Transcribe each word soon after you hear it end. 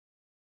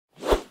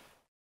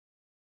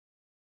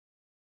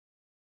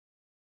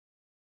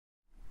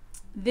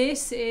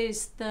This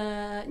is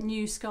the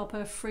new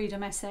Scarpa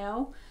Freedom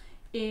SL.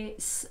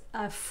 It's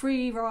a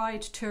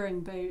Freeride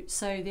touring boot,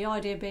 so the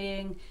idea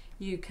being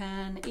you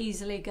can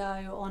easily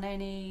go on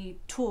any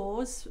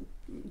tours,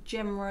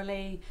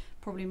 generally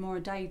probably more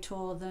a day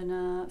tour than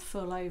a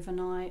full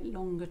overnight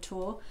longer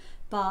tour.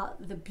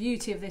 But the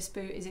beauty of this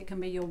boot is it can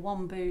be your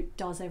one boot,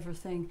 does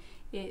everything.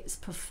 Its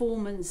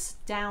performance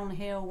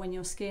downhill when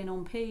you're skiing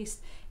on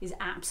piste is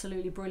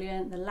absolutely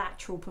brilliant. The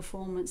lateral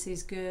performance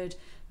is good.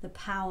 The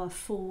power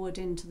forward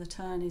into the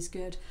turn is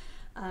good.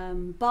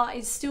 But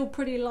it's still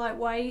pretty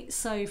lightweight,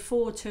 so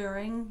for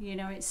touring, you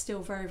know, it's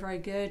still very, very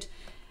good.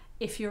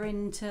 If you're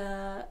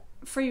into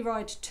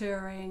freeride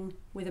touring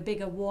with a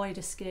bigger,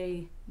 wider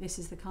ski, this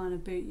is the kind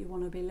of boot you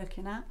want to be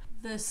looking at.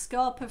 The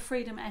Scarpa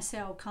Freedom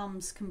SL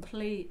comes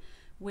complete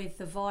with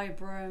the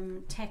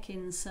Vibram Tech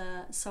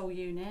Insert sole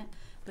unit,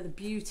 but the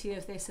beauty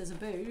of this as a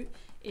boot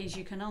is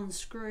you can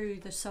unscrew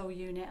the sole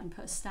unit and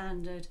put a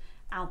standard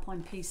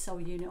Alpine Piste Sole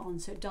unit on,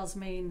 so it does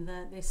mean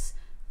that this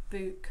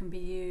boot can be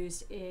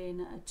used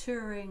in a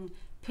touring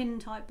pin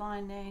type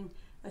binding,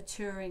 a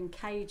touring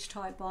cage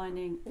type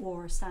binding,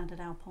 or a standard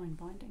Alpine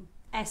binding.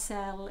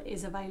 SL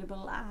is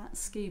available at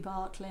Ski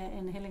Bartlett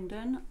in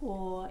Hillingdon,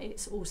 or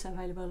it's also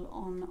available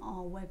on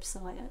our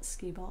website at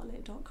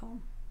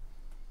skibartlett.com.